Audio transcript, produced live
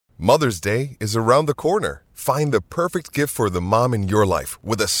Mother's Day is around the corner. Find the perfect gift for the mom in your life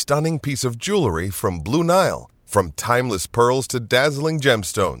with a stunning piece of jewelry from Blue Nile. From timeless pearls to dazzling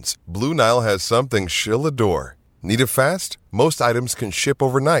gemstones, Blue Nile has something she'll adore. Need it fast? Most items can ship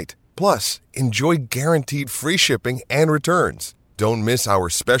overnight. Plus, enjoy guaranteed free shipping and returns. Don't miss our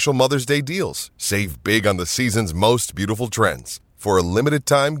special Mother's Day deals. Save big on the season's most beautiful trends. For a limited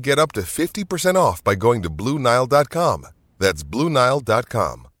time, get up to 50% off by going to BlueNile.com. That's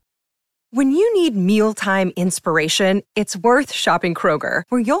BlueNile.com. When you need mealtime inspiration, it's worth shopping Kroger,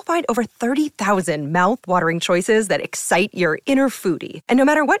 where you'll find over 30,000 mouth-watering choices that excite your inner foodie. And no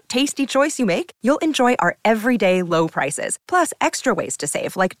matter what tasty choice you make, you'll enjoy our everyday low prices, plus extra ways to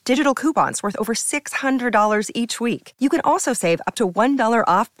save, like digital coupons worth over $600 each week. You can also save up to $1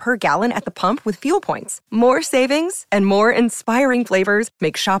 off per gallon at the pump with fuel points. More savings and more inspiring flavors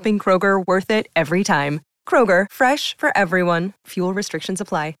make shopping Kroger worth it every time. Kroger, fresh for everyone. Fuel restrictions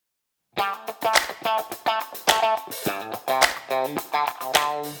apply.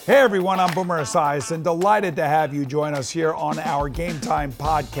 Hey everyone, I'm Boomer Esiason. Delighted to have you join us here on our Gametime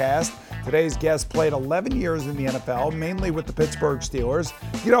podcast. Today's guest played 11 years in the NFL, mainly with the Pittsburgh Steelers.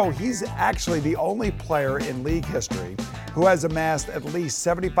 You know, he's actually the only player in league history who has amassed at least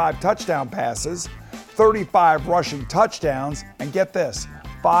 75 touchdown passes, 35 rushing touchdowns, and get this,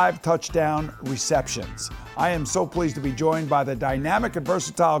 5 touchdown receptions. I am so pleased to be joined by the dynamic and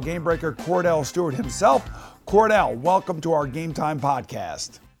versatile game breaker Kordell Stewart himself. Kordell, welcome to our Gametime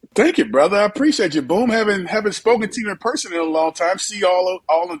podcast. Thank you, brother. I appreciate you, Boom. Haven't spoken to you in person in a long time. See you all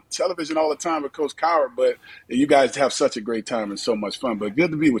on television all the time with Coach Coward, but you guys have such a great time and so much fun. But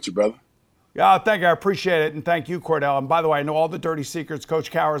good to be with you, brother. Yeah, thank you. I appreciate it. And thank you, Kordell. And by the way, I know all the dirty secrets.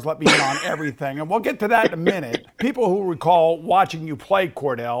 Coach Coward's let me in on everything. And we'll get to that in a minute. People who recall watching you play,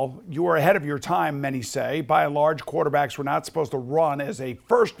 Kordell, you were ahead of your time, many say. By and large, quarterbacks were not supposed to run as a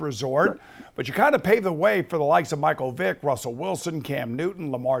first resort. But you kind of paved the way for the likes of Michael Vick, Russell Wilson, Cam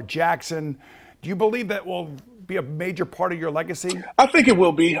Newton, Lamar Jackson. Do you believe that will be a major part of your legacy? I think it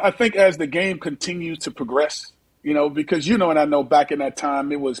will be. I think as the game continues to progress, because and I know back in that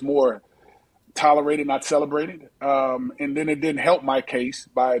time it was more tolerated, not celebrated. And then it didn't help my case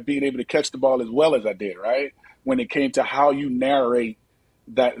by being able to catch the ball as well as I did, right? When it came to how you narrate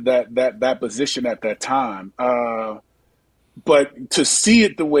that position at that time. But to see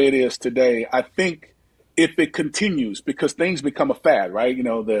it the way it is today, I think if it continues, because things become a fad, right?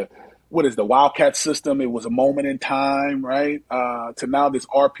 The Wildcat system? It was a moment in time, right? To now this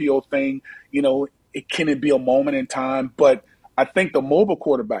RPO thing, can it be a moment in time? But I think the mobile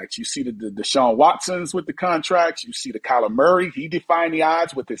quarterbacks, you see the Deshaun Watsons with the contracts, you see the Kyler Murray, he defined the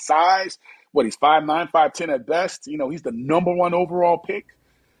odds with his size. He's 5'9", 5'10" at best. He's the number 1 overall pick.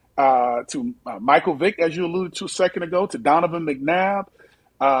 To Michael Vick, as you alluded to a second ago, to Donovan McNabb,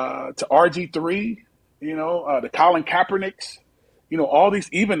 to RG3, the Colin Kaepernicks, all these,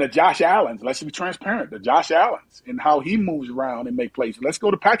 even the Josh Allens. Let's be transparent, the Josh Allens and how he moves around and make plays. Let's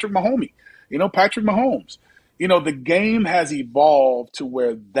go to Patrick Mahomes. The game has evolved to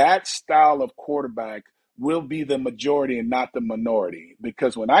where that style of quarterback will be the majority and not the minority.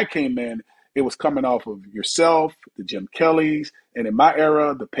 Because when I came in, it was coming off of yourself, the Jim Kellys, and in my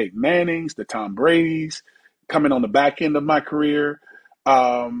era, the Peyton Mannings, the Tom Bradys, coming on the back end of my career,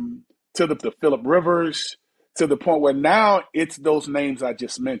 to the Phillip Rivers, to the point where now it's those names I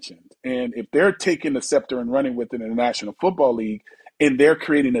just mentioned. And if they're taking the scepter and running with it in the National Football League, and they're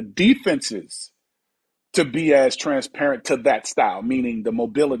creating the defenses to be as transparent to that style, meaning the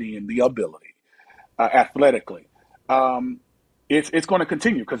mobility and the ability athletically, it's going to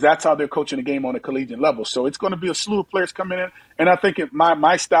continue because that's how they're coaching the game on a collegiate level. So it's going to be a slew of players coming in, and I think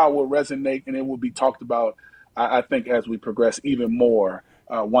my style will resonate and it will be talked about, I think, as we progress even more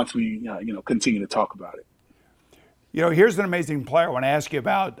once we continue to talk about it. Here's an amazing player I want to ask you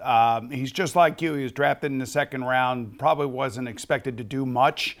about. He's just like you. He was drafted in the second round, probably wasn't expected to do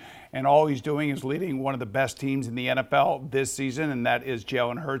much, and all he's doing is leading one of the best teams in the NFL this season, and that is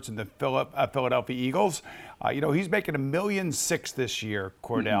Jalen Hurts and the Philadelphia Eagles. He's making $1.6 million this year,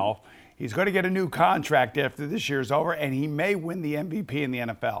 Kordell. Mm-hmm. He's going to get a new contract after this year's over, and he may win the MVP in the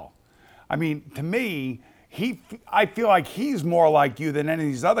NFL. I mean, to me, I feel like he's more like you than any of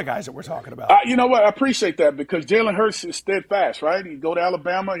these other guys that we're talking about. You know what? I appreciate that because Jalen Hurts is steadfast, right? He go to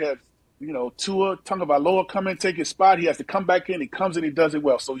Alabama, he has, Tua Tagovailoa come in, take his spot. He has to come back in. He comes in, he does it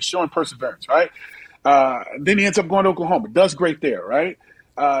well. So he's showing perseverance, right? Then he ends up going to Oklahoma. Does great there, right?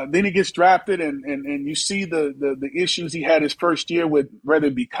 Then he gets drafted, and you see the issues he had his first year with, whether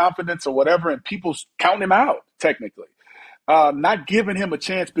it be confidence or whatever, and people's counting him out, technically. Not giving him a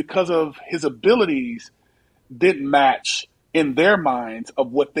chance because of his abilities didn't match in their minds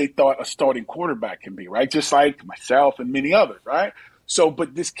of what they thought a starting quarterback can be, right? Just like myself and many others, right? So,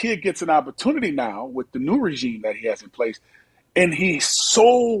 but this kid gets an opportunity now with the new regime that he has in place, and he's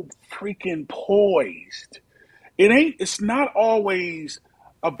so freaking poised. It's not always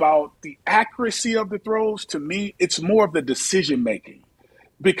about the accuracy of the throws. To me, it's more of the decision making.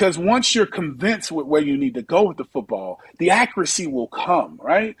 Because once you're convinced with where you need to go with the football, the accuracy will come,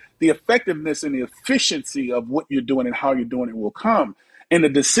 right? The effectiveness and the efficiency of what you're doing and how you're doing it will come. And the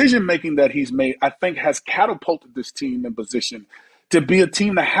decision making that he's made, I think, has catapulted this team in position to be a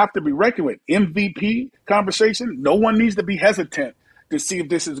team that have to be reckoned with. MVP conversation, no one needs to be hesitant to see if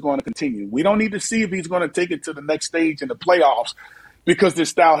this is going to continue. We don't need to see if he's going to take it to the next stage in the playoffs, because this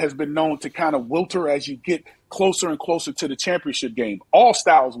style has been known to kind of wilter as you get closer and closer to the championship game. All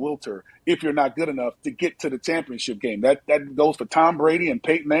styles wilter if you're not good enough to get to the championship game. That goes for Tom Brady and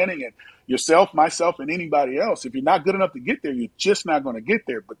Peyton Manning and yourself, myself, and anybody else. If you're not good enough to get there, you're just not going to get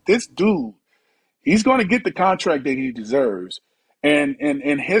there. But this dude, he's going to get the contract that he deserves. And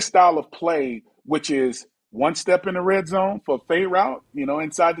his style of play, which is one step in the red zone for a fade route,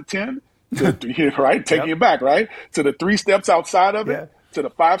 inside the 10, right? Taking it back, right? To the 3 steps outside of it, to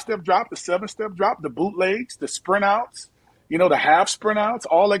the 5-step drop, the 7-step drop, the bootlegs, the sprint outs, the half sprint outs,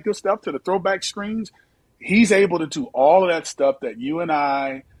 all that good stuff, to the throwback screens. He's able to do all of that stuff that you and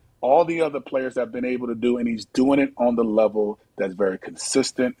I, all the other players have been able to do, and he's doing it on the level that's very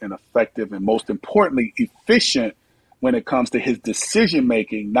consistent and effective, and most importantly, efficient when it comes to his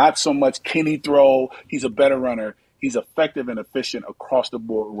decision-making. Not so much can he throw, he's a better runner. He's effective and efficient across the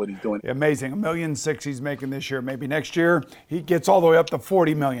board with what he's doing. Amazing. $1.6 million he's making this year. Maybe next year he gets all the way up to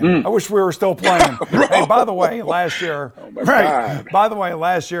 $40 million. I wish we were still playing. Hey, by the way, last year,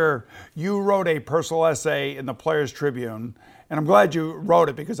 last year you wrote a personal essay in the Players Tribune. And I'm glad you wrote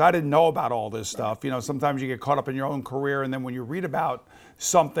it, because I didn't know about all this stuff. Sometimes you get caught up in your own career, and then when you read about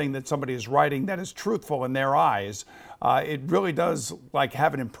something that somebody is writing that is truthful in their eyes, it really does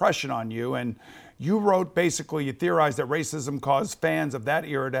have an impression on you. And you wrote, basically, you theorized that racism caused fans of that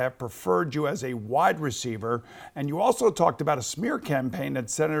era to have preferred you as a wide receiver. And you also talked about a smear campaign that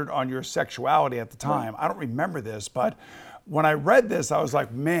centered on your sexuality at the time. I don't remember this, but when I read this, I was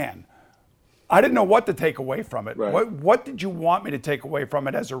like, man, I didn't know what to take away from it. Right. What did you want me to take away from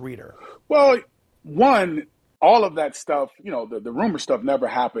it as a reader? Well, one, all of that stuff, the rumor stuff never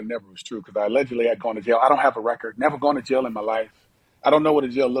happened, never was true, because I allegedly had gone to jail. I don't have a record, never gone to jail in my life. I don't know what a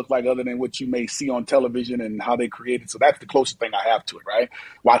jail looked like other than what you may see on television and how they create it. So that's the closest thing I have to it, right?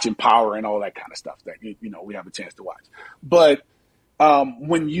 Watching Power and all that kind of stuff that, we have a chance to watch. But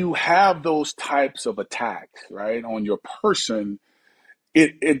when you have those types of attacks, right, on your person,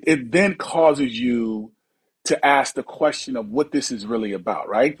 it then causes you to ask the question of what this is really about,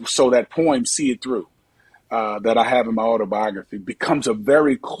 right? So that poem, See It Through, that I have in my autobiography, becomes a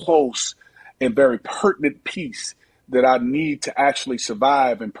very close and very pertinent piece that I need to actually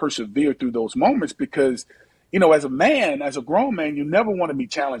survive and persevere through those moments, because, as a man, as a grown man, you never want to be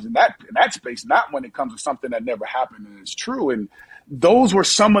challenged in that space, not when it comes to something that never happened and is true. And those were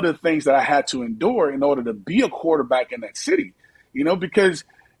some of the things that I had to endure in order to be a quarterback in that city, because,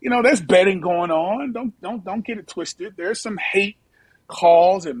 there's betting going on. Don't get it twisted. There's some hate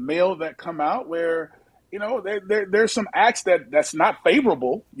calls and mail that come out where, there's some acts that's not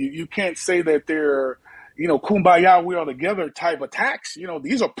favorable. You can't say that they're, kumbaya, we are together type attacks.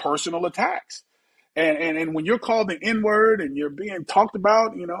 These are personal attacks. And when you're called the N-word and you're being talked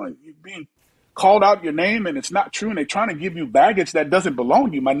about, and you're being called out your name and it's not true, and they're trying to give you baggage that doesn't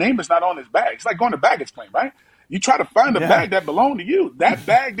belong to you. My name is not on this bag. It's like going to baggage claim, right? You try to find a bag that belonged to you. That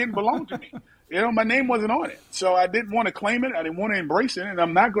bag didn't belong to me. My name wasn't on it. So I didn't want to claim it. I didn't want to embrace it, and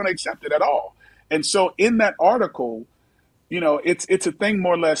I'm not going to accept it at all. And so in that article, it's a thing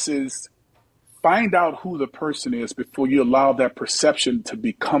more or less is, find out who the person is before you allow that perception to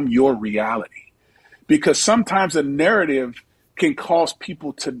become your reality. Because sometimes a narrative can cause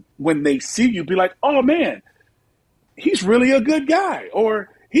people to, when they see you, be like, oh man, he's really a good guy. Or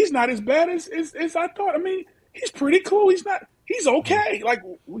he's not as bad as I thought. I mean, he's pretty cool. He's okay. Like,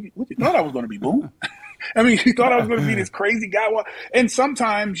 what you thought I was going to be, Boom? I mean, you thought I was going to be this crazy guy. And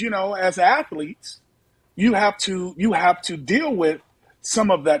sometimes, as athletes, you have to deal with some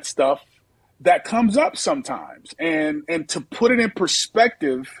of that stuff that comes up sometimes, and to put it in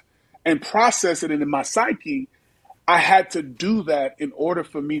perspective and process it into my psyche, I had to do that in order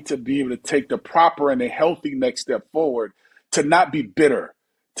for me to be able to take the proper and the healthy next step forward, to not be bitter,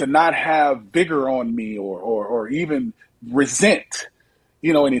 to not have vigor on me or even resent,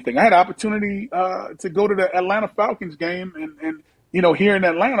 anything. I had an opportunity to go to the Atlanta Falcons game and here in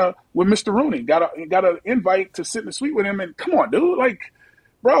Atlanta with Mr. Rooney. Got an invite to sit in the suite with him. And come on, dude, like,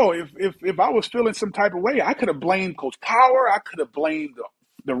 bro, if I was feeling some type of way, I could have blamed Coach Power. I could have blamed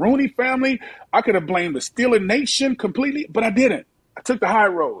the Rooney family. I could have blamed the Steeler Nation completely, but I didn't. I took the high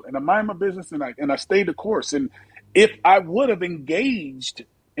road, and I mind my business, and I stayed the course. And if I would have engaged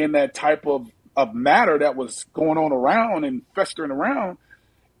in that type of matter that was going on around and festering around,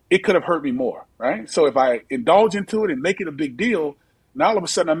 it could have hurt me more, right? So if I indulge into it and make it a big deal, now all of a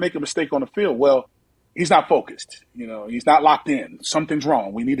sudden I make a mistake on the field. Well, he's not focused. He's not locked in. Something's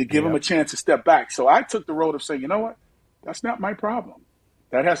wrong. We need to give him a chance to step back. So I took the road of saying, you know what? That's not my problem.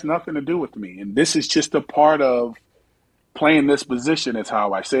 That has nothing to do with me. And this is just a part of playing this position, is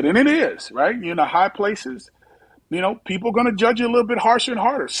how I said. And it is, right? You're in the high places. People are going to judge you a little bit harsher and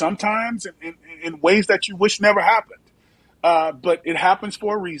harder, sometimes in ways that you wish never happened. But it happens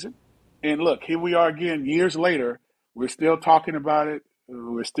for a reason. And look, here we are again, years later. We're still talking about it.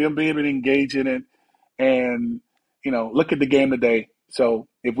 We're still being able to engage in it. And, look at the game today. So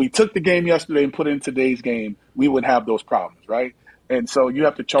if we took the game yesterday and put it in today's game, we wouldn't have those problems, right? And so you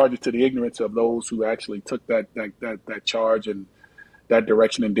have to charge it to the ignorance of those who actually took that charge and that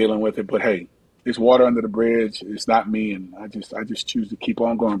direction in dealing with it. But, hey, it's water under the bridge. It's not me. And I just choose to keep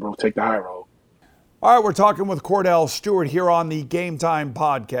on going, bro. Take the high road. All right, we're talking with Kordell Stewart here on the Gametime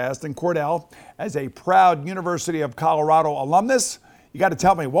podcast. And Kordell, as a proud University of Colorado alumnus, you got to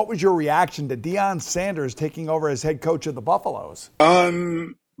tell me, what was your reaction to Deion Sanders taking over as head coach of the Buffaloes?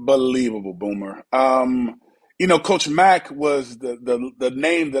 Unbelievable, Boomer. Coach Mack was the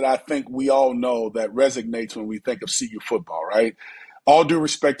name that I think we all know that resonates when we think of CU football, right? All due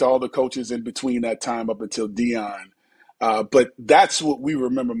respect to all the coaches in between that time up until Deion. But that's what we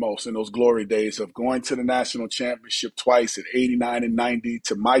remember most in those glory days of going to the national championship twice at 89 and 90,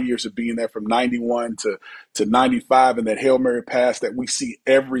 to my years of being there from 91 to 95, and that Hail Mary pass that we see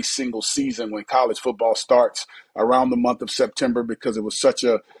every single season when college football starts around the month of September, because it was such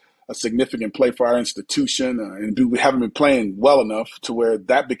a significant play for our institution. And we haven't been playing well enough to where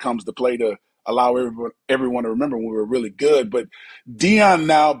that becomes the play to allow everyone to remember when we were really good. But Deion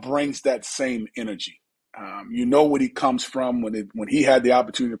now brings that same energy. What he comes from when he had the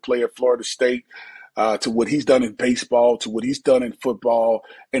opportunity to play at Florida State, to what he's done in baseball, to what he's done in football,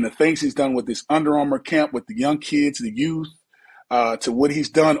 and the things he's done with this Under Armour camp with the young kids, the youth, to what he's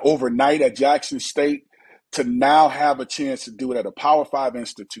done overnight at Jackson State, to now have a chance to do it at a Power 5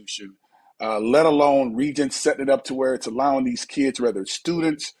 institution, let alone Regents setting it up to where it's allowing these kids, whether it's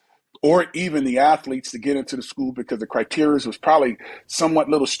students or even the athletes, to get into the school, because the criteria was probably somewhat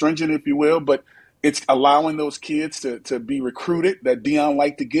little stringent, if you will, but it's allowing those kids to be recruited that Deion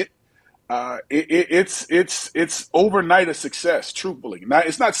liked to get. It's overnight a success, truthfully. Now,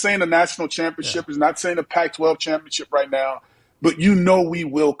 it's not saying a national championship. It's not saying a Pac-12 championship right now. But we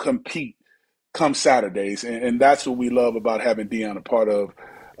will compete come Saturdays. And that's what we love about having Deion a part of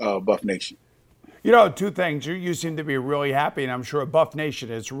Buff Nation. Two things. You seem to be really happy, and I'm sure Buff Nation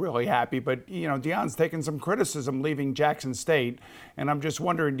is really happy. But, Deion's taken some criticism leaving Jackson State. And I'm just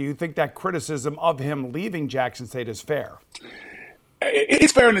wondering, do you think that criticism of him leaving Jackson State is fair?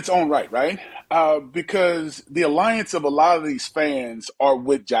 It's fair in its own right? Because the alliance of a lot of these fans are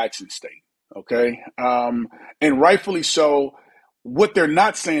with Jackson State, okay? And rightfully so. What they're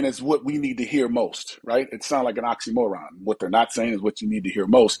not saying is what we need to hear most, right? It sounds like an oxymoron. What they're not saying is what you need to hear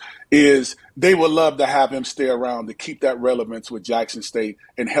most is they would love to have him stay around to keep that relevance with Jackson State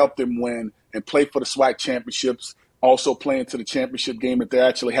and help them win and play for the SWAC championships, also playing to the championship game that they're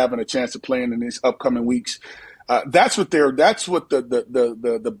actually having a chance of playing in these upcoming weeks. That's what the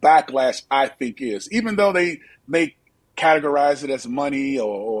backlash, I think, is. Even though they may categorize it as money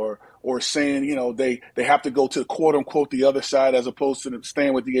or saying, they have to go to quote unquote the other side as opposed to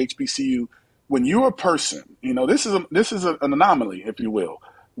staying with the HBCU. When you're a person, this is an anomaly, if you will,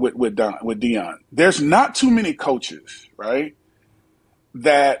 with Deion. There's not too many coaches, right,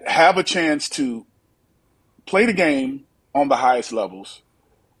 that have a chance to play the game on the highest levels,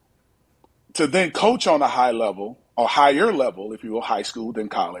 to then coach on a high level or higher level, if you will, high school, then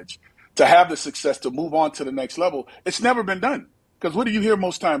college, to have the success to move on to the next level. It's never been done. Because what do you hear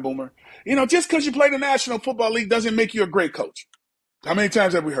most time, Boomer? Just because you play the National Football League doesn't make you a great coach. How many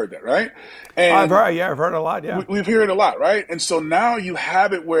times have we heard that, right? And I've heard a lot, yeah. We've heard it a lot, right? And so now you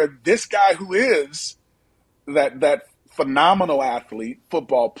have it where this guy who is that phenomenal athlete,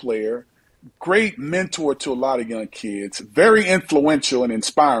 football player, great mentor to a lot of young kids, very influential and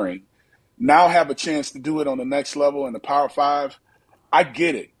inspiring, now have a chance to do it on the next level in the Power 5. I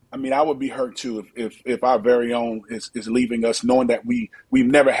get it. I mean, I would be hurt too if our very own is leaving us, knowing that we've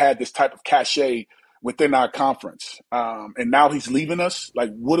never had this type of cachet within our conference. And now he's leaving us.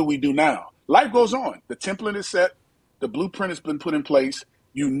 Like, what do we do now? Life goes on. The template is set. The blueprint has been put in place.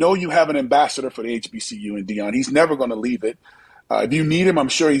 You know you have an ambassador for the HBCU in Dion. He's never going to leave it. If you need him, I'm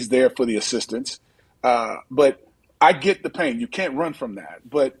sure he's there for the assistance. But I get the pain. You can't run from that.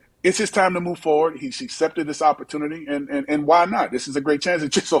 But it's his time to move forward. He's accepted this opportunity, and why not? This is a great chance.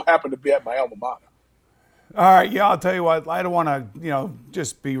 It just so happened to be at my alma mater. All right, yeah, I'll tell you what, I don't want to,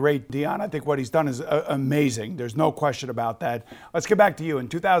 just berate Dion. I think what he's done is amazing. There's no question about that. Let's get back to you. In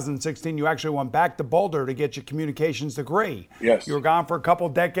 2016, you actually went back to Boulder to get your communications degree. Yes. You were gone for a couple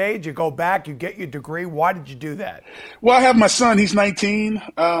decades. You go back, you get your degree. Why did you do that? Well, I have my son. He's 19.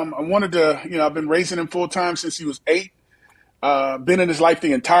 I wanted to, I've been raising him full time since he was 8. Been in his life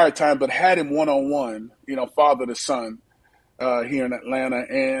the entire time, but had him one-on-one, father to son here in Atlanta.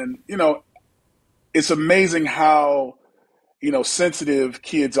 And, it's amazing how, sensitive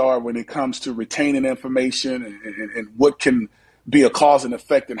kids are when it comes to retaining information and what can be a cause and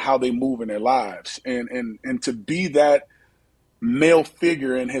effect in how they move in their lives. And to be that male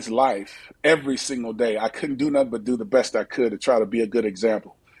figure in his life every single day, I couldn't do nothing but do the best I could to try to be a good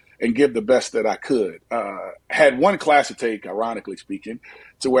example and give the best that I could. Had one class to take, ironically speaking,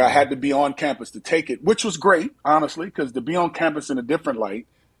 to where I had to be on campus to take it, which was great, honestly, because to be on campus in a different light,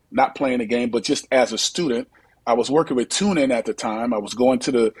 not playing a game, but just as a student. I was working with TuneIn at the time. I was going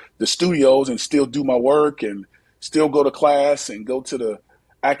to the studios and still do my work and still go to class and go to the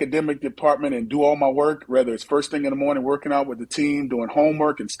academic department and do all my work, whether it's first thing in the morning working out with the team, doing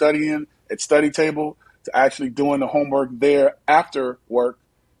homework and studying at study table, to actually doing the homework there after work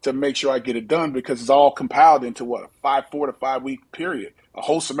to make sure I get it done, because it's all compiled into a 4 to 5 week period, a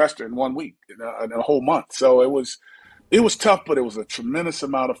whole semester in 1 week, in a whole month. So it was tough, but it was a tremendous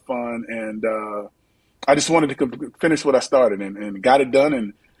amount of fun, and I just wanted to finish what I started and got it done,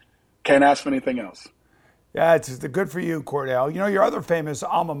 and can't ask for anything else. Yeah, it's good for you, Kordell. Your other famous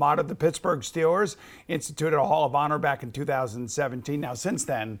alma mater, the Pittsburgh Steelers, instituted a Hall of Honor back in 2017. Now, since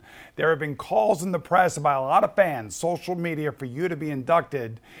then, there have been calls in the press by a lot of fans, social media, for you to be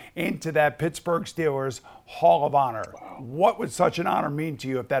inducted into that Pittsburgh Steelers Hall of Honor. Wow. What would such an honor mean to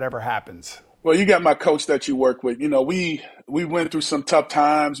you if that ever happens? Well, you got my coach that you work with. We went through some tough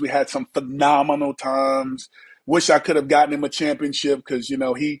times. We had some phenomenal times. Wish I could have gotten him a championship because,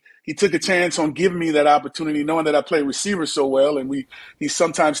 he took a chance on giving me that opportunity, knowing that I play receiver so well. And he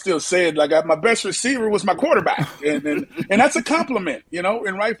sometimes still said, like, my best receiver was my quarterback. And that's a compliment,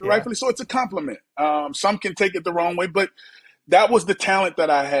 and rightfully so, it's a compliment. Some can take it the wrong way, but that was the talent that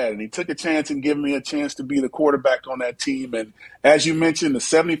I had. And he took a chance and gave me a chance to be the quarterback on that team. And as you mentioned, the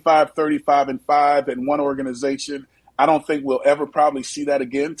 75, 35, and 5 in one organization, I don't think we'll ever probably see that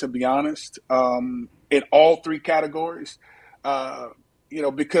again, to be honest, in all 3 categories,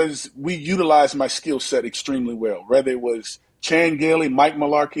 because we utilized my skill set extremely well, whether it was Chan Gailey, Mike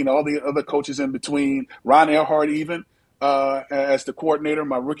Mularkey, and all the other coaches in between, Ron Earhart even, as the coordinator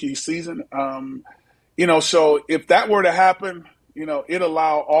my rookie season. So if that were to happen, it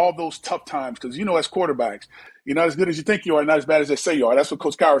allow all those tough times, because, as quarterbacks, you're not as good as you think you are, not as bad as they say you are. That's what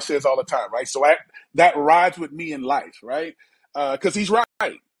Coach Cowher says all the time, right? So that rides with me in life, right? Because he's right.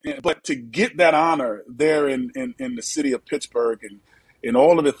 But to get that honor there in the city of Pittsburgh and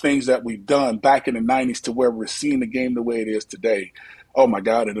all of the things that we've done back in the 90s to where we're seeing the game the way it is today, oh, my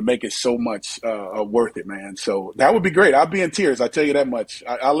God, it'll make it so much worth it, man. So that would be great. I'll be in tears. I'll tell you that much.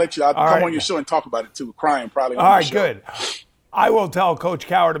 I'll let you. I'll come on your show and talk about it, too, crying probably on the show. All right, good. I will tell Coach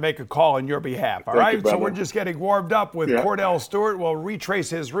Cowher to make a call on your behalf, all right? So we're just getting warmed up with Kordell Stewart. We'll retrace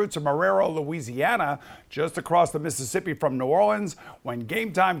his roots in Marrero, Louisiana, just across the Mississippi from New Orleans, when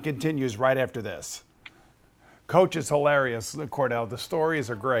Game Time continues right after this. Coach is hilarious, Kordell. The stories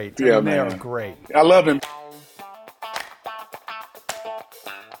are great. Yeah, man. They are great. I love him.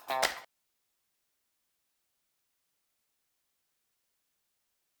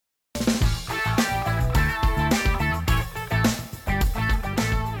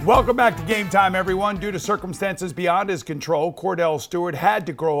 Welcome back to Game Time, everyone. Due to circumstances beyond his control, Kordell Stewart had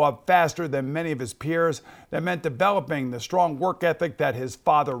to grow up faster than many of his peers. That meant developing the strong work ethic that his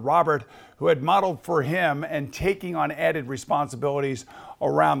father, Robert, who had modeled for him, and taking on added responsibilities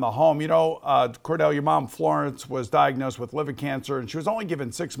around the home. Kordell, your mom, Florence, was diagnosed with liver cancer, and she was only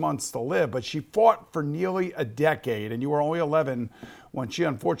given 6 months to live, but she fought for nearly a decade, and you were only 11 when she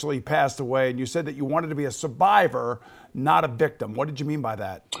unfortunately passed away, and you said that you wanted to be a survivor, not a victim. What did you mean by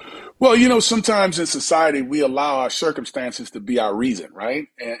that? Well, sometimes in society we allow our circumstances to be our reason, right?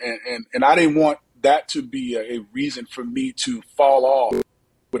 And I didn't want that to be a reason for me to fall off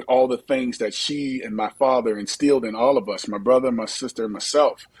with all the things that she and my father instilled in all of us, my brother, my sister, and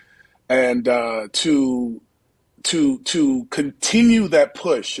myself. and to continue that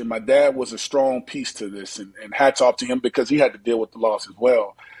push. And my dad was a strong piece to this, and hats off to him because he had to deal with the loss as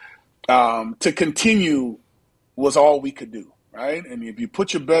well. To continue was all we could do, right? And if you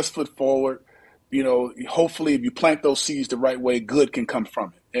put your best foot forward, hopefully if you plant those seeds the right way, good can come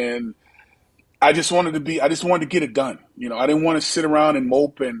from it. And I just wanted to get it done. I didn't want to sit around and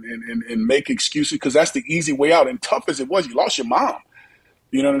mope and make excuses, because that's the easy way out. And tough as it was, you lost your mom.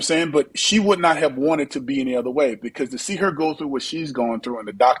 You know what I'm saying? But she would not have wanted to be any other way, because to see her go through what she's going through, and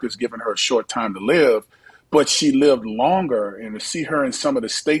the doctor's giving her a short time to live, but she lived longer, and to see her in some of the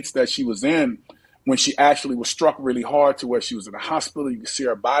states that she was in when she actually was struck really hard to where she was in the hospital, you could see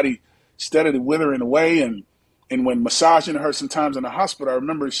her body steadily withering away. And when massaging her sometimes in the hospital, I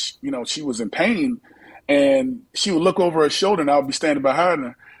remember, she was in pain, and she would look over her shoulder, and I would be standing behind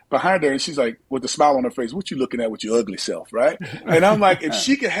her, and she's like, with a smile on her face, "What you looking at with your ugly self," right? And I'm like, if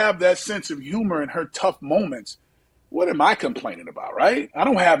she could have that sense of humor in her tough moments, what am I complaining about, right? I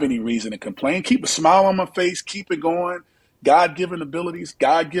don't have any reason to complain. Keep a smile on my face, keep it going. God-given abilities,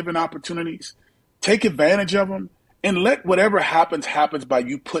 God-given opportunities. Take advantage of them, and let whatever happens by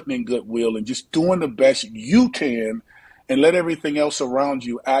you putting in goodwill and just doing the best you can, and let everything else around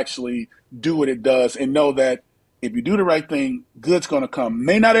you actually do what it does, and know that if you do the right thing, good's going to come.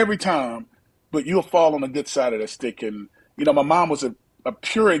 May not every time, but you'll fall on the good side of that stick. And, my mom was a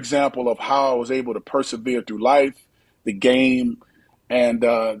pure example of how I was able to persevere through life, the game, and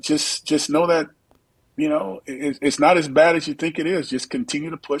just know that, it's not as bad as you think it is. Just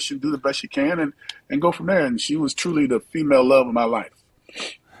continue to push and do the best you can, and go from there. And she was truly the female love of my life.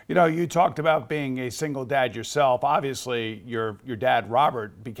 You talked about being a single dad yourself. Obviously, your dad,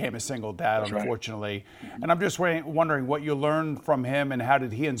 Robert, became a single dad, That's unfortunately. Right. And I'm just wondering what you learned from him, and how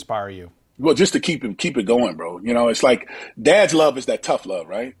did he inspire you? Well, just to keep it going, bro. It's like dad's love is that tough love,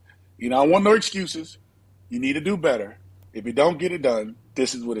 right? I want no excuses. You need to do better. If you don't get it done,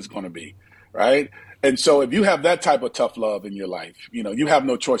 this is what it's going to be, right? And so if you have that type of tough love in your life, you have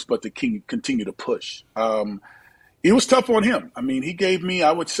no choice but to continue to push. It was tough on him. I mean, he gave me,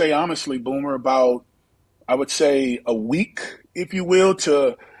 I would say, honestly, Boomer, about, I would say, a week, if you will,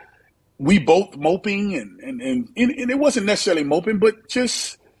 to we both moping, and it wasn't necessarily moping, but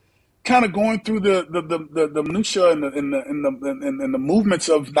just kind of going through the minutia and the movements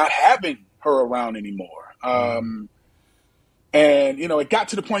of not having her around anymore. And it got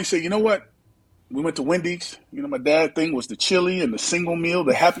to the point he said, "You know what? We went to Wendy's. My dad thing was the chili and the single meal,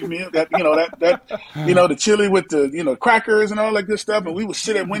 the happy meal, the chili with the, crackers and all that good stuff. And we would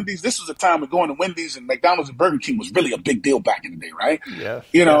sit at Wendy's. This was a time of going to Wendy's, and McDonald's and Burger King was really a big deal back in the day, right? Yes.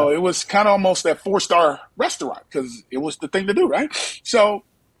 It was kind of almost that 4-star restaurant, because it was the thing to do, right? So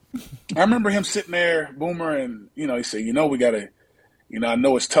I remember him sitting there, Boomer, and, he said, we got to, I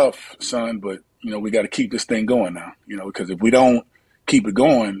know it's tough, son, but, we got to keep this thing going now, because if we don't keep it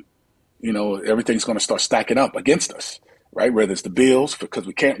going, everything's going to start stacking up against us, right? Whether it's the bills because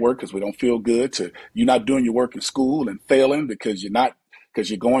we can't work because we don't feel good, to you not doing your work in school and failing because you're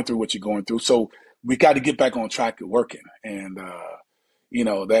going through what you're going through. So we got to get back on track of working. And,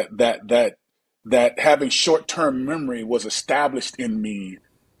 that having short-term memory was established in me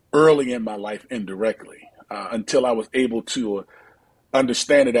early in my life indirectly, until I was able to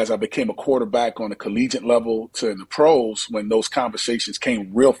understand it as I became a quarterback on a collegiate level to in the pros, when those conversations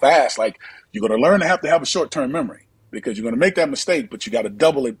came real fast. Like, you're going to learn to have a short-term memory, because you're going to make that mistake, but you got to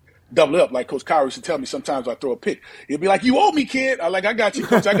double it up. Like Coach Kyrie used to tell me, sometimes I throw a pick, he'd be like, "You owe me, kid." I got you,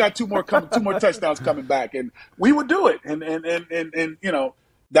 Coach. I got two more touchdowns coming back. And we would do it. And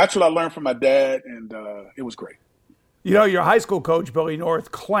that's what I learned from my dad. And it was great. Your high school coach, Billy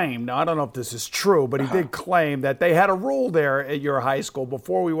North, claimed, now I don't know if this is true, but he did claim that they had a rule there at your high school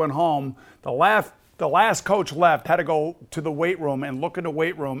before we went home. The last coach left had to go to the weight room and look in the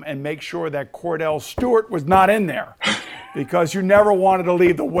weight room and make sure that Kordell Stewart was not in there, because you never wanted to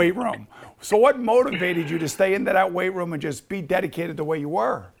leave the weight room. So what motivated you to stay into that weight room and just be dedicated the way you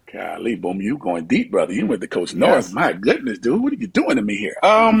were? Golly, Boom, you going deep, brother. You went to Coach North. Yes. My goodness, dude, what are you doing to me here?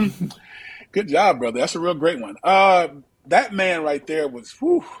 Good job, brother. That's a real great one. That man right there was,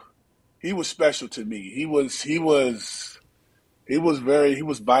 he was special to me. He was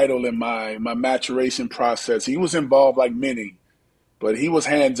vital in my maturation process. He was involved like many, but he was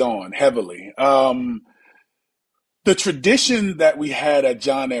hands-on heavily. The tradition that we had at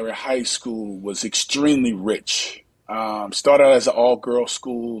John Ehret High School was extremely rich. Started out as an all-girls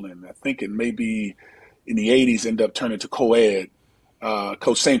school, and I think it maybe in the 80s ended up turning to co-ed.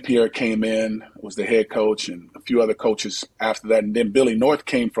 Coach St. Pierre came in, was the head coach, and a few other coaches after that. And then Billy North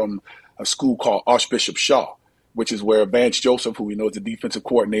came from a school called Archbishop Shaw, which is where Vance Joseph, who we know is the defensive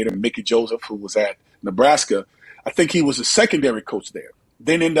coordinator, and Mickey Joseph, who was at Nebraska, I think he was a secondary coach there.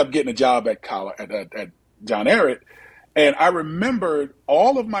 Then ended up getting a job at John Ehret. And I remembered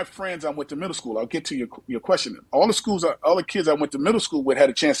all of my friends I went to middle school. I'll get to your question. All the kids I went to middle school with had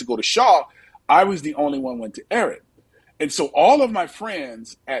a chance to go to Shaw. I was the only one went to Ehret. And so all of my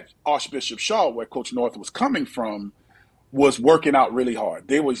friends at Archbishop Shaw, where Coach North was coming from, was working out really hard.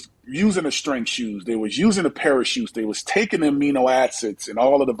 They was using the strength shoes. They was using the parachutes. They was taking the amino acids and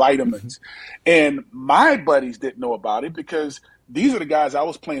all of the vitamins. And my buddies didn't know about it because these are the guys I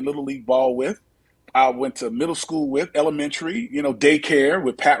was playing Little League ball with. I went to middle school with, elementary, daycare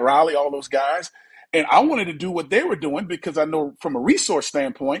with Pat Riley, all those guys. And I wanted to do what they were doing because I know from a resource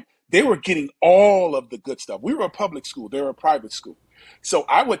standpoint, they were getting all of the good stuff. We were a public school. They were a private school. So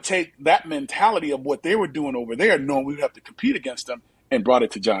I would take that mentality of what they were doing over there, knowing we would have to compete against them, and brought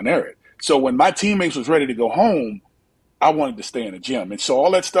it to John Ehret. So when my teammates was ready to go home, I wanted to stay in the gym. And so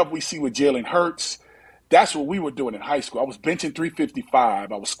all that stuff we see with Jalen Hurts, that's what we were doing in high school. I was benching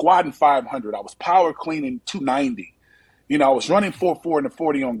 355. I was squatting 500. I was power cleaning 290. I was running 4.4 in the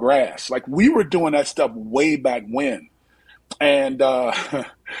 40 on grass. Like, we were doing that stuff way back when. And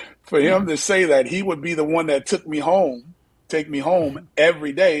for him to say that he would be the one that take me home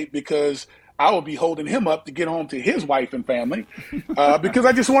every day, because I would be holding him up to get home to his wife and family, because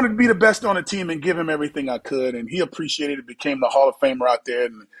I just wanted to be the best on the team and give him everything I could. And he appreciated it, became the Hall of Famer out there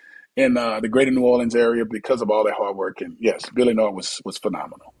in the greater New Orleans area because of all that hard work. And yes, Billy North was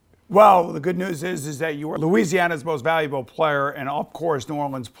phenomenal. Well, the good news is that you were Louisiana's most valuable player and, of course, New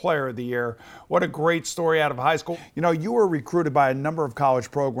Orleans Player of the Year. What a great story out of high school. You were recruited by a number of college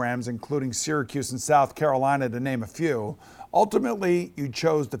programs, including Syracuse and South Carolina, to name a few. Ultimately, you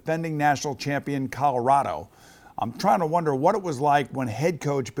chose defending national champion Colorado. I'm trying to wonder what it was like when head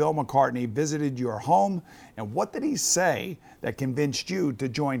coach Bill McCartney visited your home, and what did he say that convinced you to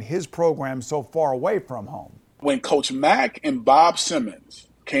join his program so far away from home? When Coach Mack and Bob Simmons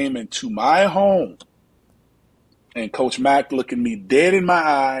came into my home, and Coach Mack looking me dead in my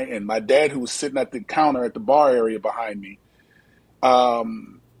eye, and my dad, who was sitting at the counter at the bar area behind me, I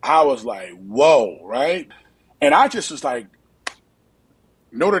was like, whoa, right? And I just was like,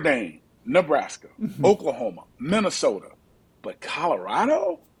 Notre Dame, Nebraska, Oklahoma, Minnesota, but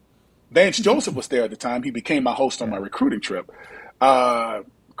Colorado? Vance Joseph was there at the time. He became my host on my recruiting trip.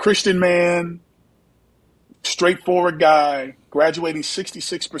 Christian man, straightforward guy, graduating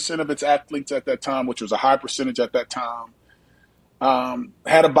 66% of its athletes at that time, which was a high percentage at that time.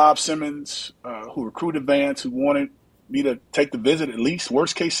 Had a Bob Simmons who recruited Vance, who wanted me to take the visit at least,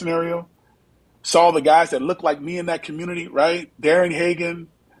 worst case scenario. Saw the guys that looked like me in that community, right? Darren Hagan,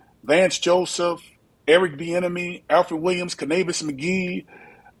 Vance Joseph, Eric Bieniemy, Alfred Williams, Canavis McGee.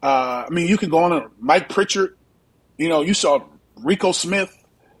 You can go on Mike Pritchard. You saw Rico Smith.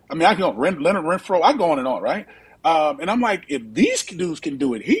 I can go Leonard Renfro. I go on and on, right? And I'm like, if these dudes can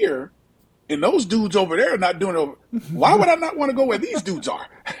do it here, and those dudes over there are not doing it over, why would I not want to go where these dudes are?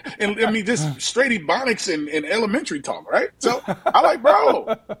 And just straight ebonics and elementary talk, right? So I'm like,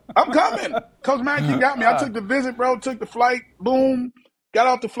 bro, I'm coming. Coach Mack, you got me. I took the visit, bro, took the flight, boom, got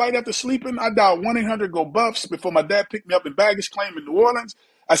off the flight after sleeping. I dialed 1-800-GO-BUFFS before my dad picked me up in baggage claim in New Orleans.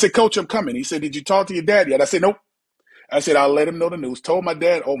 I said, Coach, I'm coming. He said, did you talk to your dad yet? I said, nope. I said, I'll let him know the news. Told my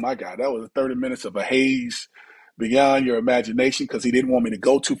dad, oh, my God, that was 30 minutes of a haze beyond your imagination, because he didn't want me to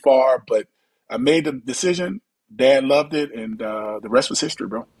go too far. But I made the decision. Dad loved it, and the rest was history,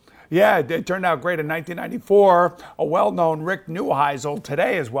 bro. Yeah, it turned out great in 1994. A well-known Rick Neuheisel,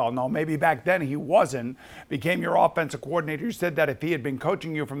 today is well-known, maybe back then he wasn't, became your offensive coordinator. You said that if he had been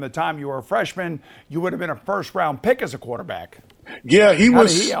coaching you from the time you were a freshman, you would have been a first-round pick as a quarterback. Yeah, he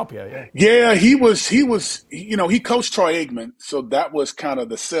was. How did he help you? Yeah, he was. He coached Troy Aikman, so that was kind of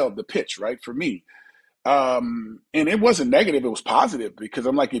the pitch, right, for me. And it wasn't negative; it was positive, because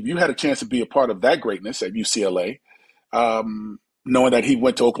I'm like, if you had a chance to be a part of that greatness at UCLA, knowing that he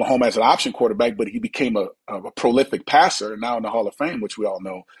went to Oklahoma as an option quarterback, but he became a prolific passer, and now in the Hall of Fame, which we all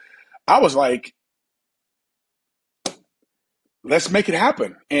know, I was like, let's make it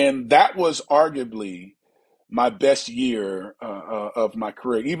happen. And that was arguably my best year of my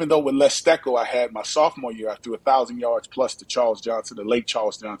career. Even though with Les Stecco, I had my sophomore year, I threw 1,000 yards plus to Charles Johnson, the late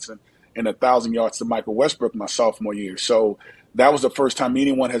Charles Johnson, and 1,000 yards to Michael Westbrook my sophomore year. So that was the first time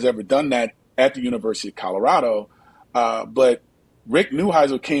anyone has ever done that at the University of Colorado. But Rick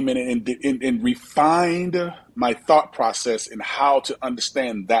Neuheisel came in and refined my thought process in how to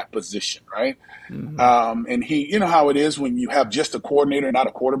understand that position, right? Mm-hmm. And he, how it is when you have just a coordinator, not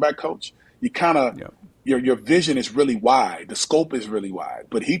a quarterback coach. You kind of your vision is really wide. The scope is really wide.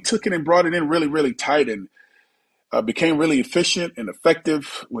 But he took it and brought it in really, really tight. And became really efficient and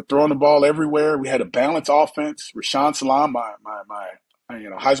effective with throwing the ball everywhere. We had a balanced offense. Rashaan Salam, my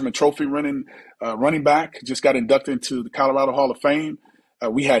Heisman Trophy running back, just got inducted into the Colorado Hall of Fame.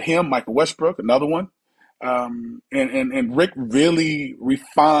 We had him, Michael Westbrook, another one. And Rick really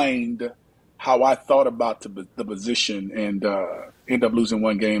refined how I thought about the position, and ended up losing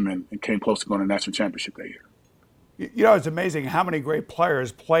one game and came close to going to the national championship that year. You know, it's amazing how many great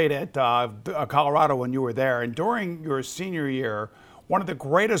players played at Colorado when you were there. And during your senior year, one of the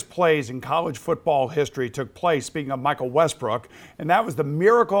greatest plays in college football history took place, speaking of Michael Westbrook, and that was the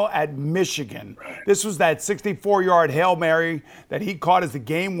miracle at Michigan. This was that 64-yard Hail Mary that he caught as the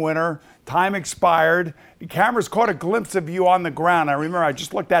game winner. Time expired. The cameras caught a glimpse of you on the ground. I remember I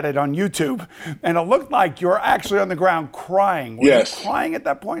just looked at it on YouTube, and it looked like you were actually on the ground crying. Were you crying at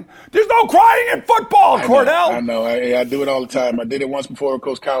that point? There's no crying in football, Kordell. I know. I do it all the time. I did it once before with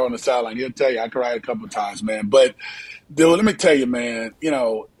Coach Cowell on the sideline. He'll tell you I cried a couple of times, man. But, dude, let me tell you, man,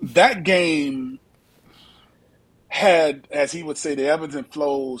 that game had, as he would say, the ebbs and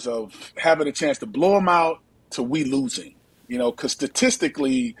flows of having a chance to blow him out to we losing, because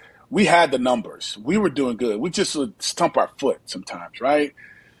statistically – we had the numbers. We were doing good. We just would stump our foot sometimes, right?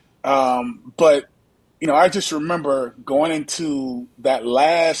 But, I just remember going into that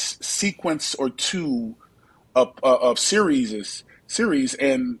last sequence or two of series,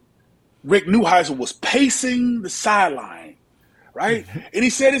 and Rick Neuheisel was pacing the sideline, right? And he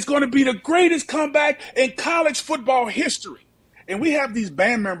said it's going to be the greatest comeback in college football history. And we have these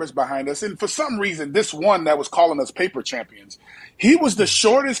band members behind us. And for some reason, this one that was calling us paper champions, he was the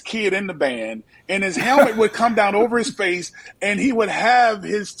shortest kid in the band, and his helmet would come down over his face, and he would have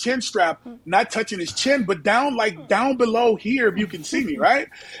his chin strap not touching his chin, but down below here, if you can see me, right?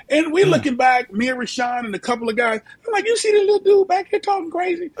 And we're looking back, me and Rashaan and a couple of guys. I'm like, you see this little dude back here talking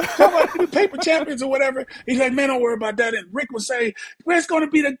crazy? Talking about the paper champions or whatever. He's like, man, don't worry about that. And Rick would say, well, it's going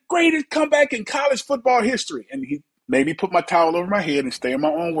to be the greatest comeback in college football history. And he made me put my towel over my head and stay in my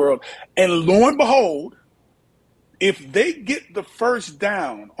own world. And lo and behold, if they get the first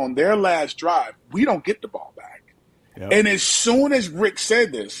down on their last drive, we don't get the ball back. Yep. And as soon as Rick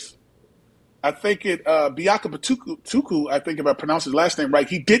said this, I think Biaka Batuku, I think if I pronounce his last name right,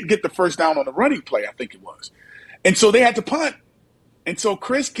 he did get the first down on the running play, I think it was. And so they had to punt. And so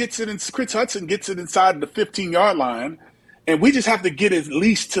Chris Hudson gets it inside the 15-yard line. And we just have to get at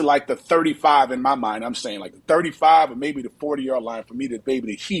least to like the 35 in my mind. I'm saying like the 35 or maybe the 40-yard line for me to be able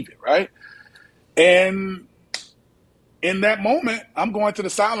to heave it, right? And in that moment, I'm going to the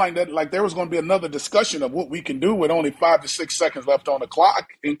sideline that like there was going to be another discussion of what we can do with only 5 to 6 seconds left on the clock.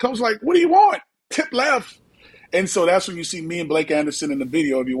 And Coach like, what do you want? Tip left. And so that's when you see me and Blake Anderson in the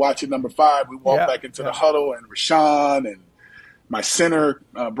video. If you watch it, number 5, we walk back into the huddle, and Rashaan and my center,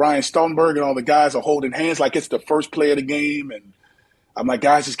 Brian Stoltenberg, and all the guys are holding hands like it's the first play of the game. And I'm like,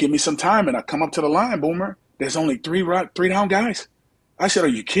 guys, just give me some time. And I come up to the line, Boomer. There's only three down guys. I said, are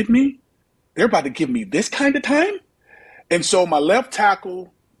you kidding me? They're about to give me this kind of time? And so my left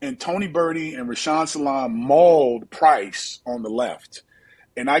tackle and Tony Birdie and Rashaan Salam mauled Price on the left.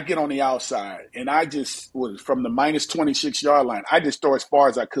 And I get on the outside, and I just was from the minus 26-yard line. I just throw as far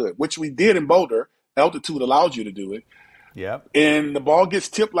as I could, which we did in Boulder. Altitude allows you to do it. Yep. And the ball gets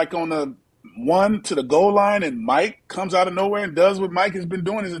tipped like on the 1 to the goal line, and Mike comes out of nowhere and does what Mike has been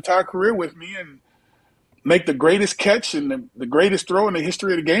doing his entire career with me and make the greatest catch and the greatest throw in the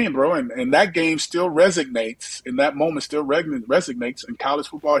history of the game, bro. And that game still resonates, in that moment still resonates in college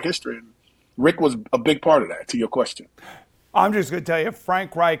football history. And Rick was a big part of that, to your question. I'm just going to tell you,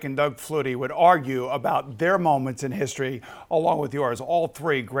 Frank Reich and Doug Flutie would argue about their moments in history along with yours. All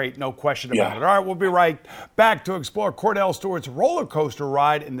three great, no question about it. All right, we'll be right back to explore Kordell Stewart's roller coaster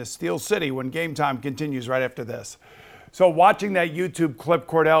ride in the Steel City when Game Time continues right after this. So watching that YouTube clip,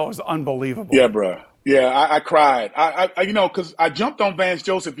 Kordell, was unbelievable. Yeah, bro. Yeah, I cried. I because I jumped on Vance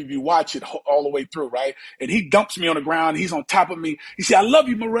Joseph, if you watch it all the way through, right? And he dumps me on the ground. He's on top of me. He said, I love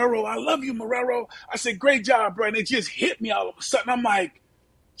you, Marrero. I love you, Marrero. I said, great job, bro. And it just hit me all of a sudden. I'm like,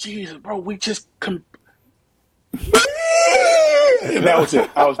 Jesus, bro, we just and that was it.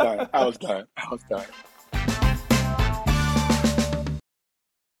 I was done.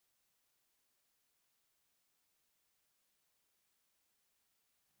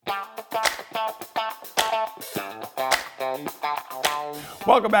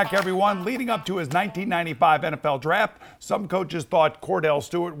 Welcome back, everyone. Leading up to his 1995 NFL draft, some coaches thought Kordell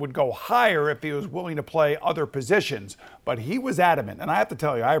Stewart would go higher if he was willing to play other positions. But he was adamant, and I have to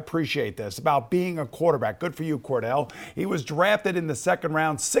tell you, I appreciate this, about being a quarterback. Good for you, Kordell. He was drafted in the second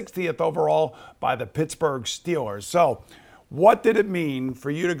round, 60th overall by the Pittsburgh Steelers. So What did it mean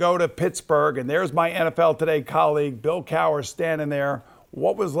for you to go to Pittsburgh? And there's my NFL Today colleague, Bill Cowher, standing there.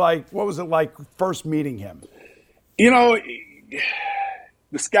 What was it like first meeting him? The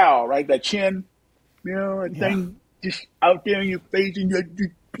scowl, right? That chin, that thing just out there in your face, and you're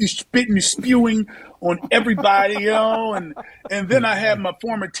spitting, you're spewing on everybody, and then I had my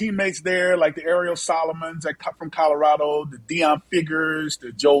former teammates there, like the Ariel Solomons that cut from Colorado, the Deion Figures,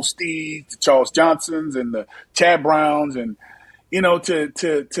 the Joel Steeds, the Charles Johnsons, and the Chad Browns, and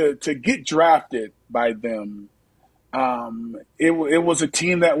to get drafted by them. It was a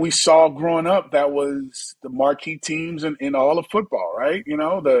team that we saw growing up that was the marquee teams in all of football, right?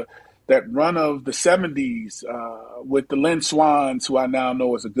 That run of the 70s with the Lynn Swans, who I now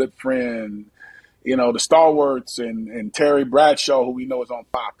know is a good friend, the Stalwarts and Terry Bradshaw, who we know is on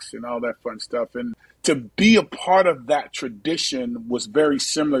Fox and all that fun stuff. And to be a part of that tradition was very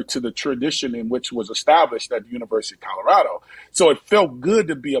similar to the tradition in which was established at the University of Colorado. So it felt good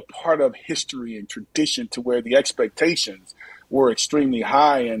to be a part of history and tradition to where the expectations were extremely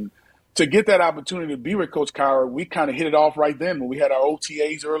high. And to get that opportunity to be with Coach Cowher, we kind of hit it off right then when we had our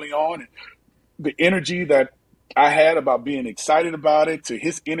OTAs early on. And the energy that I had about being excited about it, to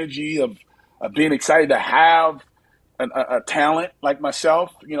his energy of being excited to have a talent like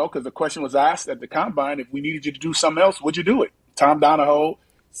myself, because the question was asked at the combine, if we needed you to do something else, would you do it? Tom Donahoe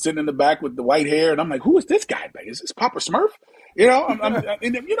sitting in the back with the white hair, and I'm like, who is this guy? Is this Papa Smurf?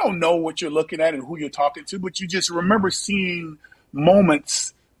 And you don't know what you're looking at and who you're talking to, but you just remember seeing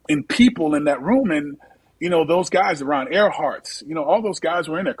moments in people in that room, and those guys around Earhart's, all those guys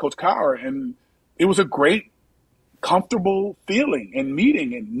were in there, Coach Cowher, and it was a great, comfortable feeling and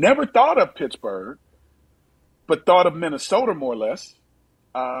meeting, and never thought of Pittsburgh, but thought of Minnesota more or less,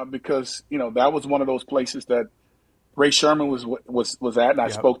 because that was one of those places that Ray Sherman was at, and I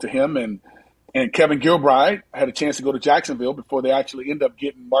spoke to him, and Kevin Gilbride had a chance to go to Jacksonville before they actually end up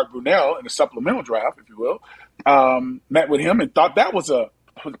getting Mark Brunell in a supplemental draft, if you will. Met with him and thought that was a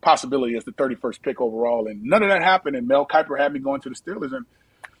possibility as the 31st pick overall, and none of that happened. And Mel Kiper had me going to the Steelers, and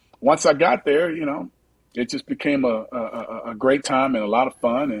once I got there, it just became a great time and a lot of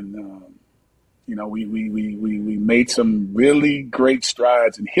fun, and we made some really great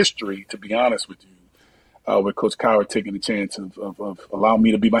strides in history, to be honest with you, with Coach Cowher taking the chance of allowing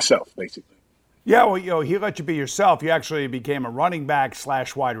me to be myself, basically. Yeah, well, he let you be yourself. You actually became a running back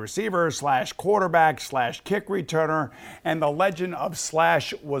 / wide receiver / quarterback / kick returner, and the legend of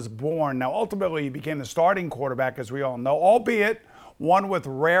Slash was born. Now, ultimately, you became the starting quarterback, as we all know, albeit one with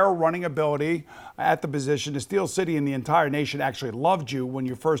rare running ability at the position. The Steel City and the entire nation actually loved you when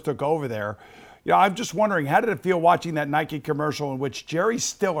you first took over there. I'm just wondering, how did it feel watching that Nike commercial in which Jerry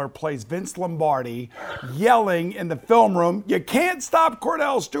Stiller plays Vince Lombardi, yelling in the film room, "You can't stop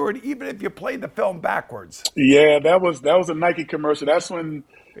Kordell Stewart, even if you play the film backwards"? Yeah, that was a Nike commercial. That's when,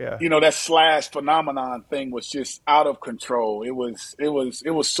 that Slash phenomenon thing was just out of control. It was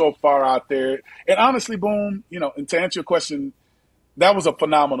so far out there. And honestly, Boom, and to answer your question, that was a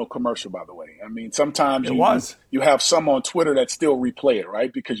phenomenal commercial, by the way. I mean, sometimes you have some on Twitter that still replay it,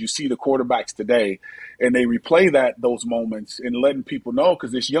 right? Because you see the quarterbacks today, and they replay those moments and letting people know,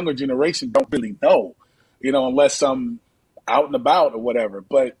 because this younger generation don't really know, unless I'm out and about or whatever.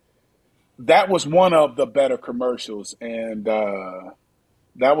 But that was one of the better commercials, and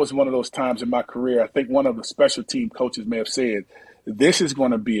that was one of those times in my career. I think one of the special team coaches may have said, "This is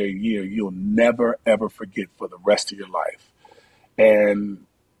going to be a year you'll never, ever forget for the rest of your life." And,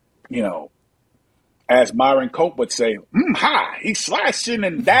 as Myron Cope would say, he's slashing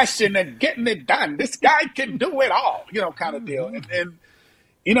and dashing and getting it done. This guy can do it all, kind of deal. And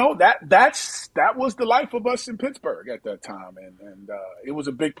that was the life of us in Pittsburgh at that time. And it was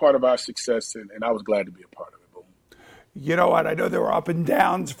a big part of our success, and I was glad to be a part of it. You know what? I know there were up and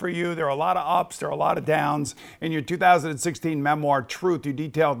downs for you. There are a lot of ups. There are a lot of downs. In your 2016 memoir, Truth, you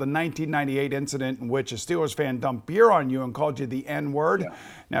detailed the 1998 incident in which a Steelers fan dumped beer on you and called you the N-word. Yeah.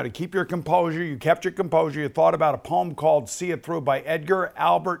 Now, to keep your composure, you kept your composure. You thought about a poem called See It Through by Edgar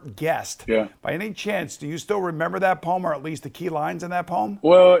Albert Guest. Yeah. By any chance, do you still remember that poem, or at least the key lines in that poem?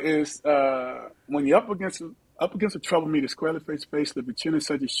 Well, it's when you're up against a trouble meter, squarely face to face, lift your chin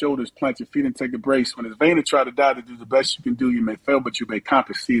inside your shoulders, plant your feet and take a brace. When it's vain to try to die, to do the best you can do, you may fail, but you may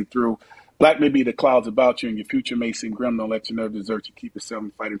conquer, see it through. Black may be the clouds about you, and your future may seem grim. Don't let your nerve desert you. Keep yourself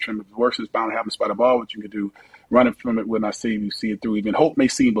and fight and trim. If the worst is bound to happen in spite of all what you can do, running from it will not save you, see it through. Even hope may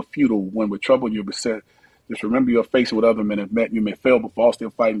seem but futile when with trouble you're beset. Just remember you're facing what other men have met. You may fail, but fall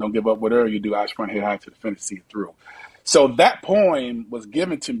still fighting. Don't give up whatever you do. Eyes front, head high to the finish, see it through. So that poem was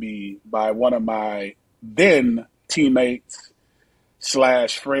given to me by one of my then teammates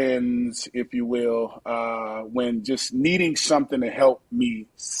slash friends, if you will, when just needing something to help me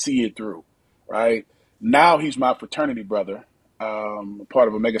see it through, right? Now he's my fraternity brother, part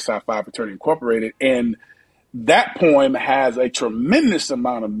of Omega Psi Phi Fraternity Incorporated. And that poem has a tremendous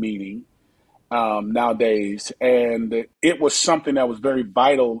amount of meaning nowadays. And it was something that was very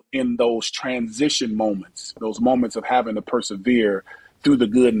vital in those transition moments, those moments of having to persevere through the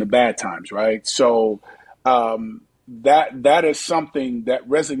good and the bad times, right? So that is something that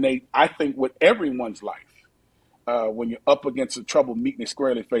resonates, I think, with everyone's life. When you're up against the trouble, meeting it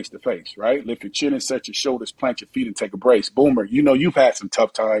squarely face to face, right? Lift your chin and set your shoulders, plant your feet and take a brace. Boomer, you've had some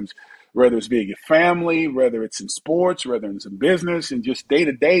tough times, whether it's being your family, whether it's in sports, whether it's in business, and just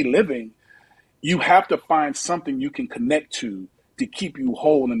day-to-day living. You have to find something you can connect to keep you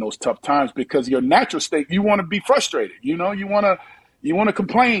whole in those tough times, because your natural state, you want to be frustrated. You want to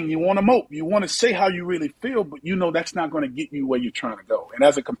complain, you want to mope, you want to say how you really feel, but that's not going to get you where you're trying to go. And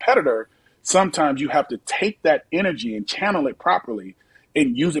as a competitor, sometimes you have to take that energy and channel it properly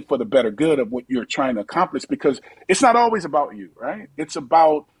and use it for the better good of what you're trying to accomplish, because it's not always about you, right? It's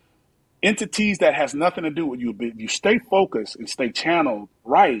about entities that has nothing to do with you. But if you stay focused and stay channeled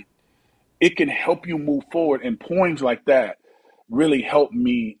right, it can help you move forward. And poems like that really helped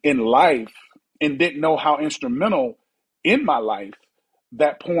me in life, and didn't know how instrumental in my life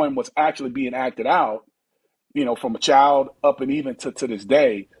that poem was actually being acted out, from a child up and even to this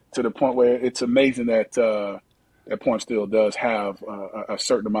day, to the point where it's amazing that that poem still does have a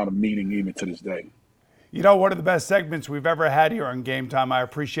certain amount of meaning even to this day. One of the best segments we've ever had here on Game Time. I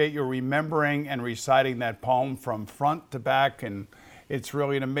appreciate you remembering and reciting that poem from front to back, and it's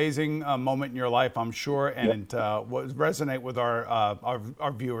really an amazing moment in your life, I'm sure, and it will resonate with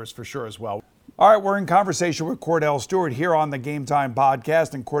our viewers for sure as well. All right, we're in conversation with Kordell Stewart here on the Game Time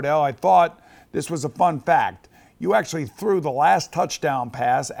podcast. And Kordell, I thought this was a fun fact. You actually threw the last touchdown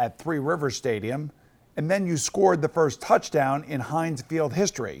pass at Three Rivers Stadium, and then you scored the first touchdown in Heinz Field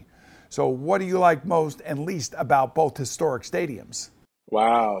history. So what do you like most and least about both historic stadiums?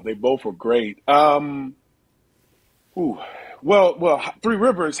 Wow, they both were great. Well, Three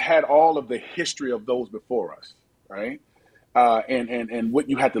Rivers had all of the history of those before us, right? And what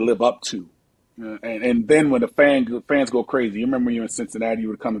you had to live up to. And then when the fans go crazy, you remember when you were in Cincinnati, you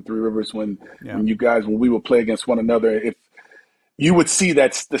would come to Three Rivers when we would play against one another, if you would see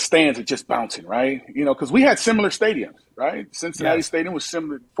that the stands are just bouncing, right? Because we had similar stadiums, right? Cincinnati Stadium was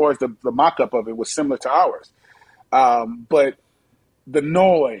similar, as far as the mock-up of it was similar to ours. But the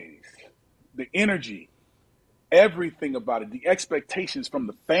noise, the energy, everything about it, the expectations from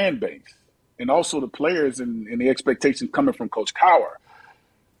the fan base, and also the players and the expectations coming from Coach Cowher,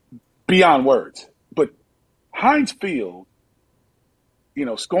 beyond words. But Heinz Field,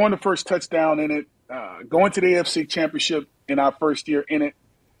 scoring the first touchdown in it, going to the AFC Championship in our first year in it,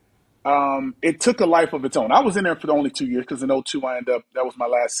 it took a life of its own. I was in there for the only 2 years, because in 2002 that was my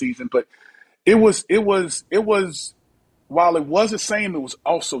last season. But it was while it was the same, it was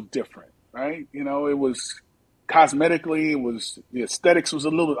also different, right? It was cosmetically, the aesthetics was a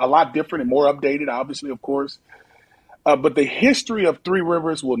lot different and more updated, obviously, of course. But the history of Three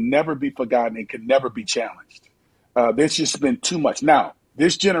Rivers will never be forgotten and can never be challenged. There's just been too much. Now,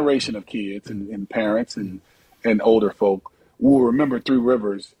 this generation of kids and parents and older folk will remember Three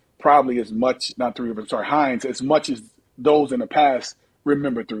Rivers probably as much, Heinz, as much as those in the past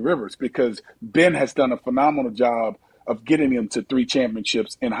remember Three Rivers, because Ben has done a phenomenal job of getting them to 3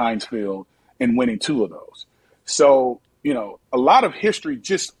 championships in Heinz Field and winning 2 of those. So, a lot of history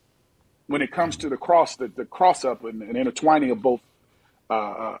just when it comes to the cross-up and intertwining of both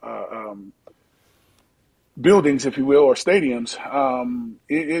buildings, if you will, or stadiums,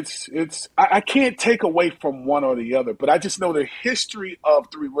 I can't take away from one or the other, but I just know the history of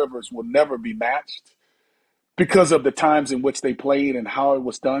Three Rivers will never be matched because of the times in which they played and how it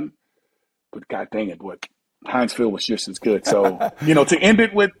was done. But God dang it, Heinz Field was just as good. So, to end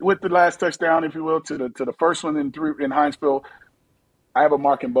it with the last touchdown, if you will, to the first one in Heinz Field, I have a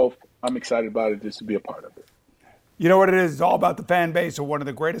mark in both. I'm excited about it just to be a part of it. You know what it is? It's all about the fan base. So one of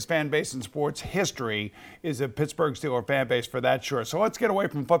the greatest fan base in sports history is a Pittsburgh Steelers fan base, for that sure. So let's get away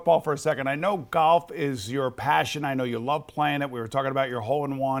from football for a second. I know golf is your passion. I know you love playing it. We were talking about your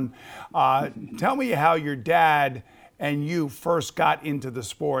hole-in-one. Tell me how your dad and you first got into the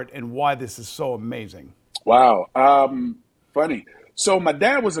sport and why this is so amazing. Wow. Funny. So my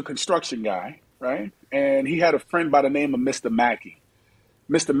dad was a construction guy, right? And he had a friend by the name of Mr. Mackey.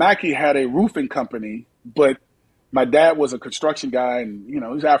 Mr. Mackey had a roofing company, but my dad was a construction guy, and,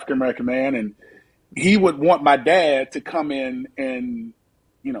 he's an African-American man, and he would want my dad to come in and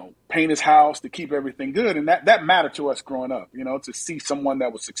paint his house, to keep everything good. And that mattered to us growing up, to see someone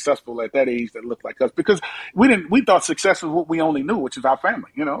that was successful at that age that looked like us, because we thought success was what we only knew, which is our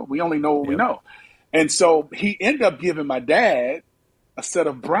family. We only know what we know. And so he ended up giving my dad a set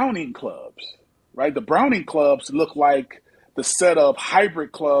of Browning clubs, right? The Browning clubs look like the set of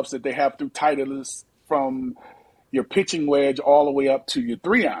hybrid clubs that they have through Titleist, from your pitching wedge all the way up to your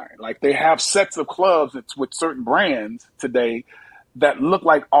 3-iron. Like, they have sets of clubs with certain brands today that look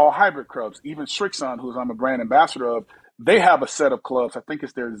like all hybrid clubs. Even Strixon, who I'm a brand ambassador of, they have a set of clubs. I think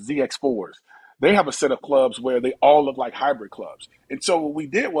it's their ZX4s. They have a set of clubs where they all look like hybrid clubs. And so what we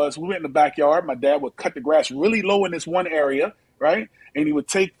did was we went in the backyard. My dad would cut the grass really low in this one area, right? And he would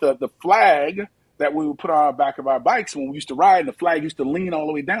take the flag that we would put on the back of our bikes when we used to ride, and the flag used to lean all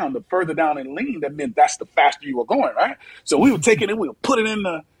the way down. The further down it leaned, that meant that's the faster you were going, right? So we would take it and we would put it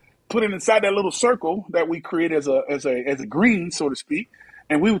inside that little circle that we created as a green, so to speak.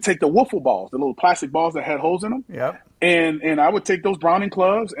 And we would take the wiffle balls, the little plastic balls that had holes in them. Yep. And I would take those Browning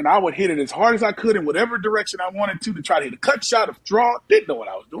clubs and I would hit it as hard as I could in whatever direction I wanted to try to hit a cut shot, a draw. Didn't know what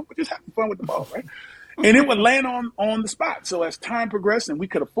I was doing, but just having fun with the ball, right? And it would land on the spot. So as time progressed and we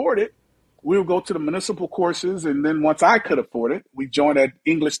could afford it, we would go to the municipal courses. And then once I could afford it, we joined at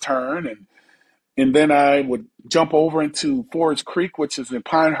English Turn. And then I would jump over into Forest Creek, which is in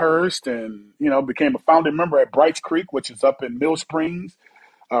Pinehurst, and, became a founding member at Brights Creek, which is up in Mill Springs,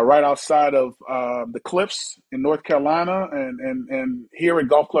 right outside of the Cliffs in North Carolina, and here at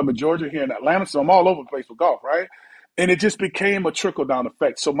Golf Club of Georgia here in Atlanta. So I'm all over the place with golf, right? And it just became a trickle-down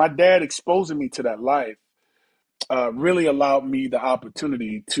effect. So my dad exposing me to that life really allowed me the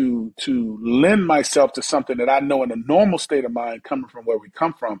opportunity to lend myself to something that I know in a normal state of mind, coming from where we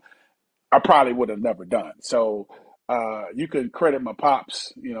come from, I probably would have never done. So you can credit my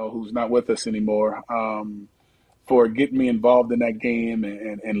pops, who's not with us anymore, for getting me involved in that game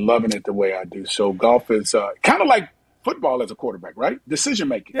and loving it the way I do. So golf is kind of like football as a quarterback, right? Decision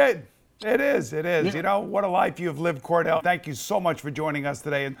making. Yeah, it is. Yeah. What a life you've lived, Kordell. Thank you so much for joining us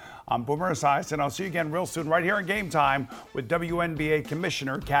today. I'm Boomer Esiason. I'll see you again real soon right here in Game Time with WNBA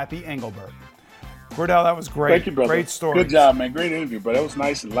Commissioner Kathy Engelbert. Kordell, that was great. Thank you, brother. Great story. Good job, man. Great interview, but it was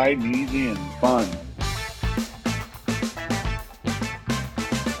nice and light and easy and fun.